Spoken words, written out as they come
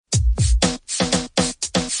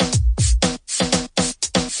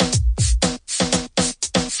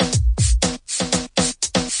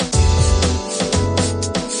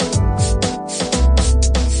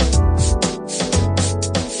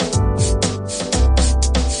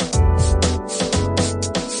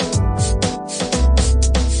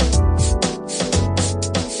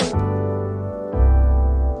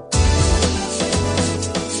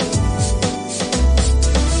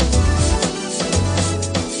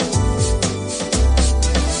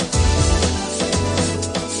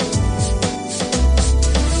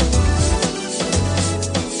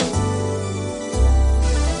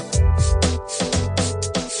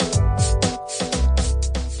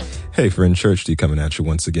Hey, Friend Church D coming at you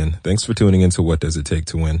once again. Thanks for tuning into What Does It Take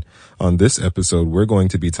to Win? On this episode, we're going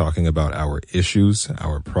to be talking about our issues,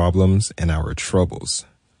 our problems, and our troubles.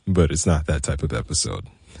 But it's not that type of episode.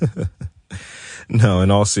 No, in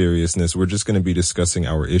all seriousness, we're just going to be discussing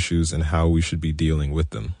our issues and how we should be dealing with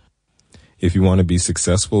them. If you want to be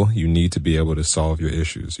successful, you need to be able to solve your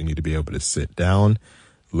issues. You need to be able to sit down,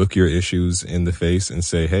 look your issues in the face and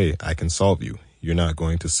say, hey, I can solve you. You're not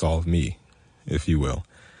going to solve me, if you will.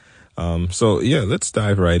 Let's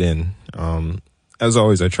dive right in. As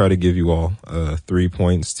always, I try to give you all 3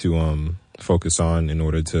 points to focus on in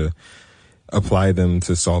order to apply them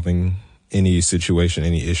to solving any situation,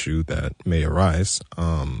 any issue that may arise.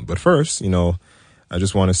 But first, I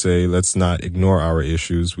just want to say, let's not ignore our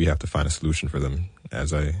issues. We have to find a solution for them,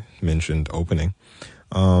 as I mentioned opening.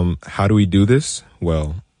 How do we do this?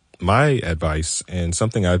 Well, my advice and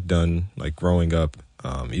something I've done like growing up,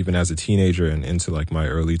 even as a teenager and into like my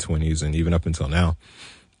early 20s and even up until now,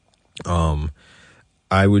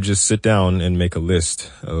 I would just sit down and make a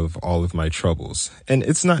list of all of my troubles. And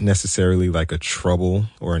it's not necessarily like a trouble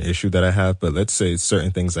or an issue that I have, but let's say it's certain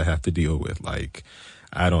things I have to deal with, like,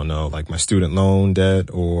 I don't know, like my student loan debt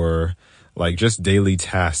or like just daily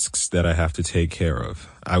tasks that I have to take care of.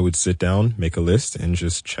 I would sit down, make a list, and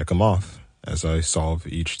just check them off as I solve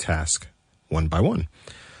each task one by one.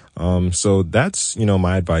 So that's,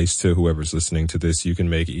 my advice to whoever's listening to this. You can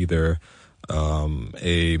make either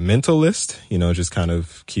a mental list, just kind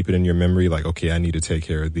of keep it in your memory, like, okay, I need to take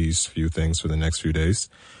care of these few things for the next few days,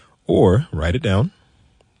 or write it down,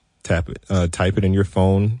 type it in your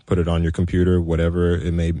phone, put it on your computer, whatever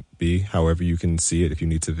it may be, however you can see it. If you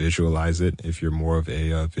need to visualize it, if you're more of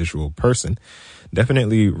a visual person,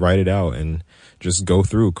 definitely write it out and just go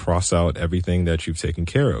through, cross out everything that you've taken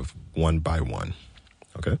care of one by one.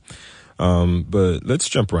 Okay. But let's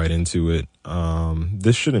jump right into it.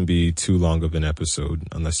 This shouldn't be too long of an episode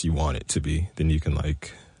unless you want it to be. Then you can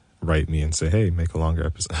write me and say, hey, make a longer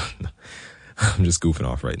episode. I'm just goofing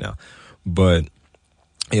off right now. But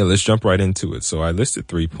yeah, let's jump right into it. So I listed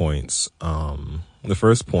 3 points. The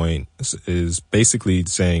first point is basically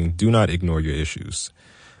saying, do not ignore your issues.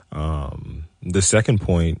 The second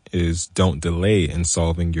point is don't delay in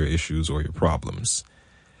solving your issues or your problems.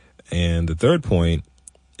 And the third point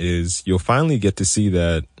is you'll finally get to see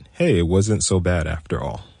that, hey, it wasn't so bad after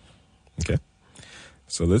all. Okay.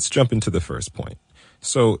 So let's jump into the first point.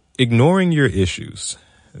 So ignoring your issues.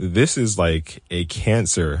 This is like a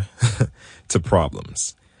cancer to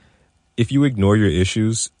problems. If you ignore your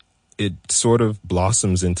issues, it sort of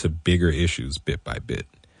blossoms into bigger issues bit by bit.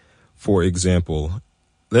 For example,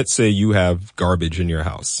 let's say you have garbage in your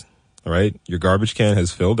house. All right. Your garbage can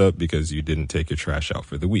has filled up because you didn't take your trash out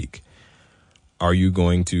for the week. Are you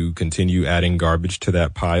going to continue adding garbage to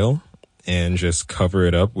that pile and just cover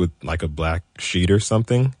it up with like a black sheet or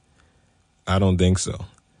something? I don't think so.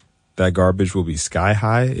 That garbage will be sky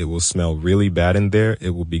high. It will smell really bad in there.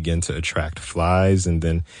 It will begin to attract flies, and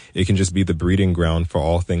then it can just be the breeding ground for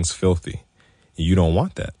all things filthy. You don't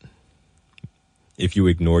want that. If you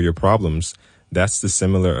ignore your problems, that's the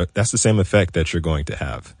same effect that you're going to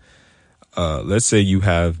have. Let's say you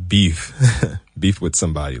have beef with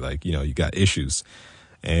somebody, like, you got issues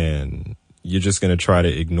and you're just going to try to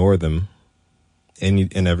ignore them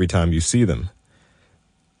and every time you see them.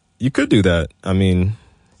 You could do that. I mean,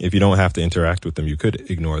 if you don't have to interact with them, you could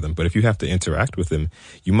ignore them. But if you have to interact with them,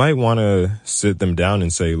 you might want to sit them down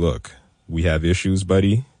and say, look, we have issues,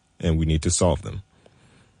 buddy, and we need to solve them.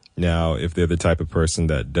 Now, if they're the type of person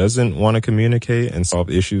that doesn't want to communicate and solve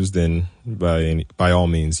issues, then by all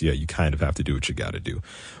means, yeah, you kind of have to do what you got to do.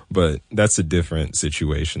 But that's a different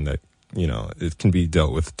situation that, it can be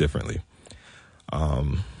dealt with differently.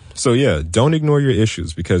 So yeah, don't ignore your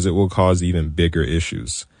issues because it will cause even bigger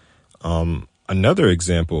issues. Another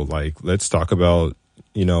example, let's talk about,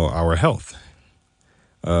 our health.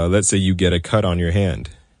 Let's say you get a cut on your hand.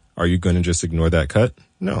 Are you going to just ignore that cut?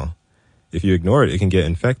 No. If you ignore it, it can get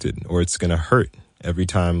infected or it's going to hurt every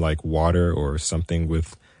time water or something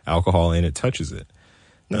with alcohol in it touches it.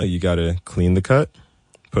 No, you got to clean the cut,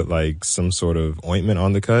 put some sort of ointment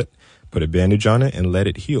on the cut, put a bandage on it and let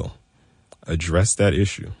it heal. Address that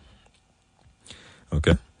issue.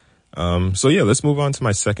 Okay. Let's move on to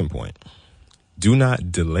my second point. Do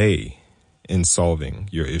not delay in solving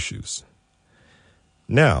your issues.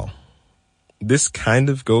 Now, this kind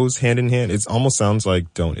of goes hand in hand. It almost sounds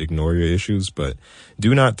like don't ignore your issues, but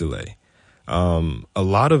do not delay. A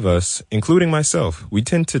lot of us, including myself, we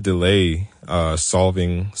tend to delay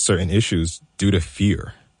solving certain issues due to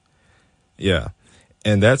fear. Yeah.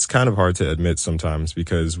 And that's kind of hard to admit sometimes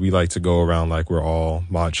because we like to go around like we're all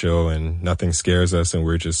macho and nothing scares us and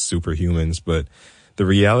we're just superhumans. But the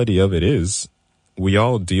reality of it is we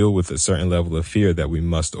all deal with a certain level of fear that we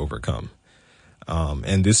must overcome.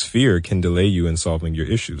 And this fear can delay you in solving your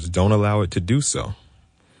issues. Don't allow it to do so.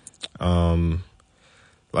 I'll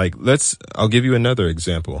give you another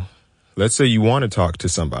example. Let's say you want to talk to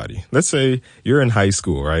somebody. Let's say you're in high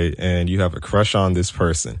school, right? And you have a crush on this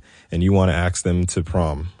person and you want to ask them to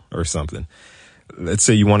prom or something. Let's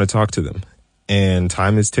say you want to talk to them and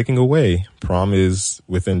time is ticking away. Prom is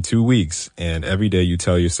within 2 weeks. And every day you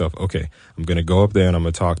tell yourself, okay, I'm going to go up there and I'm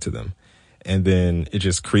going to talk to them. And then it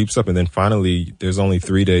just creeps up. And then finally, there's only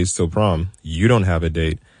 3 days till prom. You don't have a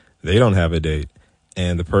date. They don't have a date.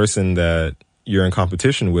 And the person that you're in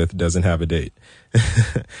competition with doesn't have a date.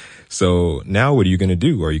 So now what are you going to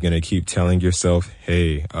do? Are you going to keep telling yourself,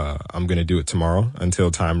 hey, I'm going to do it tomorrow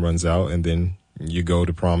until time runs out and then you go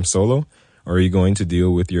to prom solo? Or are you going to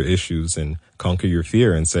deal with your issues and conquer your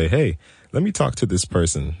fear and say, hey, let me talk to this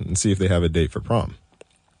person and see if they have a date for prom?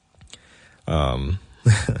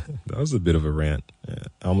 That was a bit of a rant.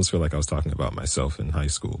 I almost feel like I was talking about myself in high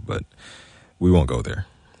school, but we won't go there.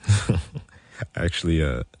 Actually,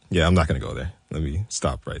 I'm not going to go there. Let me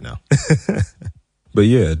stop right now. But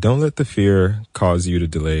yeah, don't let the fear cause you to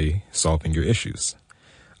delay solving your issues.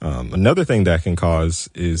 Another thing that can cause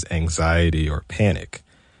is anxiety or panic.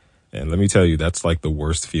 And let me tell you, that's like the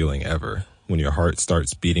worst feeling ever. When your heart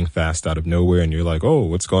starts beating fast out of nowhere and you're like, oh,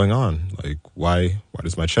 what's going on? Like, why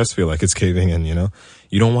does my chest feel like it's caving in,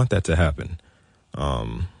 you don't want that to happen.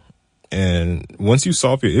 And once you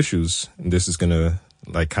solve your issues, and this is going to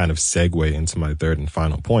like kind of segue into my third and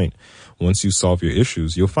final point. Once you solve your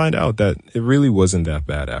issues, you'll find out that it really wasn't that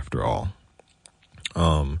bad after all.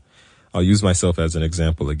 I'll use myself as an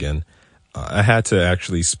example again. I had to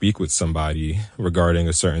actually speak with somebody regarding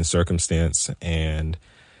a certain circumstance. And,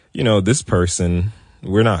 this person,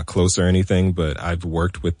 we're not close or anything, but I've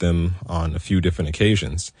worked with them on a few different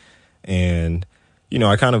occasions. And,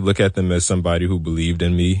 I kind of look at them as somebody who believed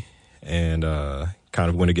in me and kind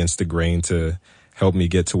of went against the grain to help me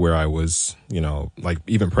get to where I was, like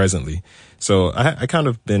even presently. So I kind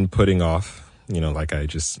of been putting off, like I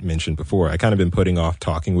just mentioned before, I kind of been putting off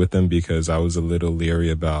talking with them because I was a little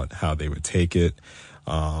leery about how they would take it,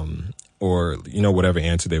 or, whatever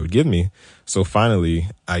answer they would give me. So finally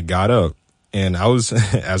I got up and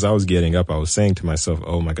as I was getting up, I was saying to myself,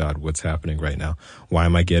 oh my God, what's happening right now? Why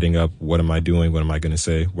am I getting up? What am I doing? What am I going to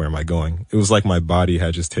say? Where am I going? It was like my body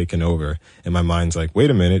had just taken over and my mind's like, wait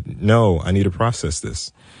a minute. No, I need to process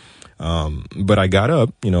this. But I got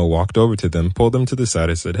up, walked over to them, pulled them to the side.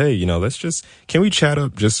 I said, hey, can we chat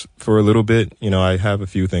up just for a little bit? I have a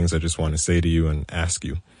few things I just want to say to you and ask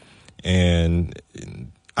you. And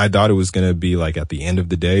I thought it was going to be like at the end of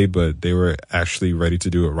the day, but they were actually ready to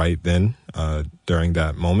do it right then, during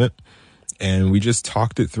that moment. And we just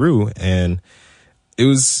talked it through and it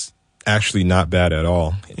was actually not bad at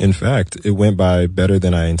all. In fact, it went by better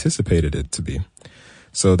than I anticipated it to be.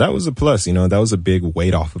 So that was a plus, that was a big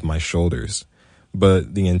weight off of my shoulders.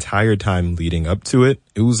 But the entire time leading up to it,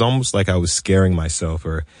 it was almost like I was scaring myself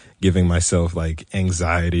or giving myself like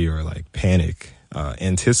anxiety or like panic,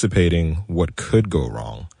 anticipating what could go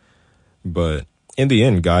wrong. But in the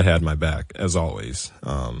end, God had my back, as always.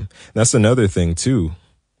 That's another thing, too.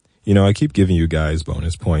 I keep giving you guys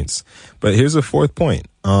bonus points. But here's a fourth point.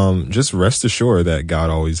 Just rest assured that God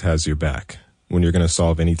always has your back when you're going to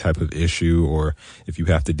solve any type of issue or if you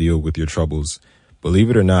have to deal with your troubles. Believe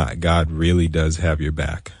it or not, God really does have your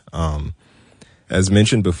back. As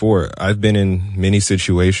mentioned before, I've been in many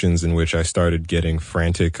situations in which I started getting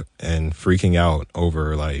frantic and freaking out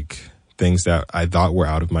over like things that I thought were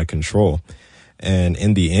out of my control. And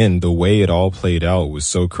in the end, the way it all played out was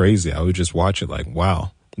so crazy. I would just watch it like,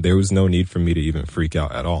 wow, there was no need for me to even freak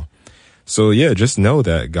out at all. So yeah, just know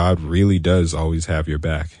that God really does always have your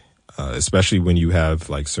back, especially when you have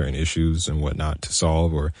like certain issues and whatnot to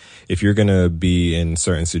solve, or if you're going to be in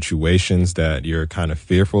certain situations that you're kind of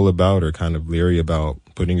fearful about or kind of leery about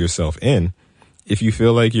putting yourself in. If you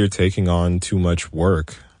feel like you're taking on too much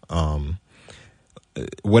work,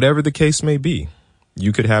 whatever the case may be,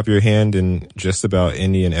 you could have your hand in just about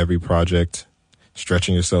any and every project,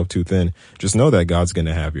 stretching yourself too thin. Just know that God's going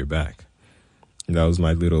to have your back. And that was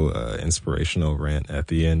my little inspirational rant at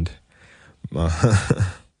the end.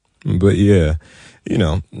 But yeah,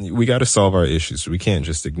 we got to solve our issues. We can't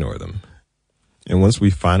just ignore them. And once we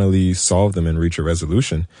finally solve them and reach a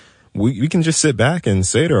resolution, we can just sit back and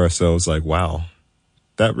say to ourselves like, wow,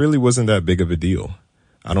 that really wasn't that big of a deal.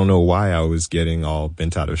 I don't know why I was getting all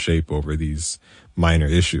bent out of shape over these minor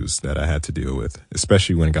issues that I had to deal with,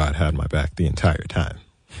 especially when God had my back the entire time.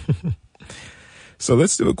 So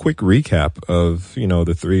let's do a quick recap of,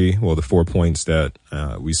 the 4 points that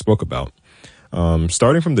we spoke about.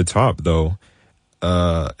 Starting from the top, though,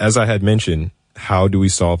 as I had mentioned, how do we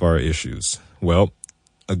solve our issues? Well,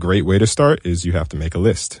 a great way to start is you have to make a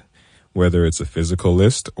list, whether it's a physical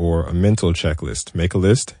list or a mental checklist. Make a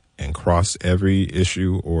list and cross every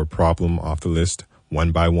issue or problem off the list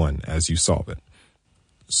one by one as you solve it.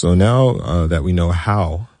 So now that we know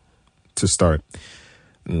how to start,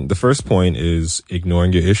 the first point is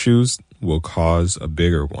ignoring your issues will cause a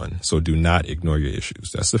bigger one. So do not ignore your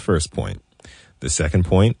issues. That's the first point. The second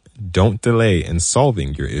point, don't delay in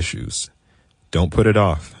solving your issues. Don't put it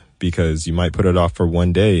off, because you might put it off for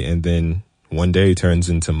one day and then one day turns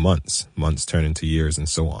into months. Months turn into years and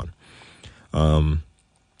so on.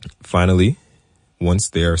 Finally, once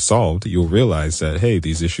they are solved, you'll realize that, hey,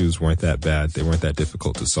 these issues weren't that bad. They weren't that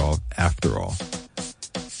difficult to solve after all.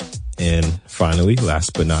 And finally,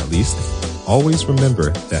 last but not least, always remember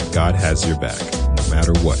that God has your back, no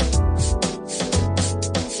matter what.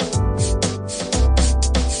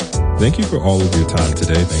 Thank you for all of your time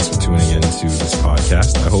today. Thanks for tuning in to this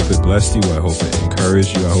podcast. I hope it blessed you. I hope it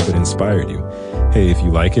encouraged you. I hope it inspired you. Hey, if you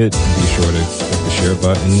like it, be sure to click the share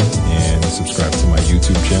button and subscribe to my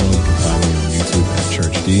YouTube channel. You can find me on YouTube at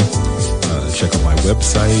Church D. Check out my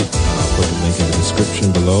website. I'll put the link in the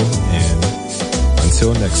description below. And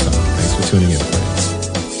until next time, thanks for tuning in.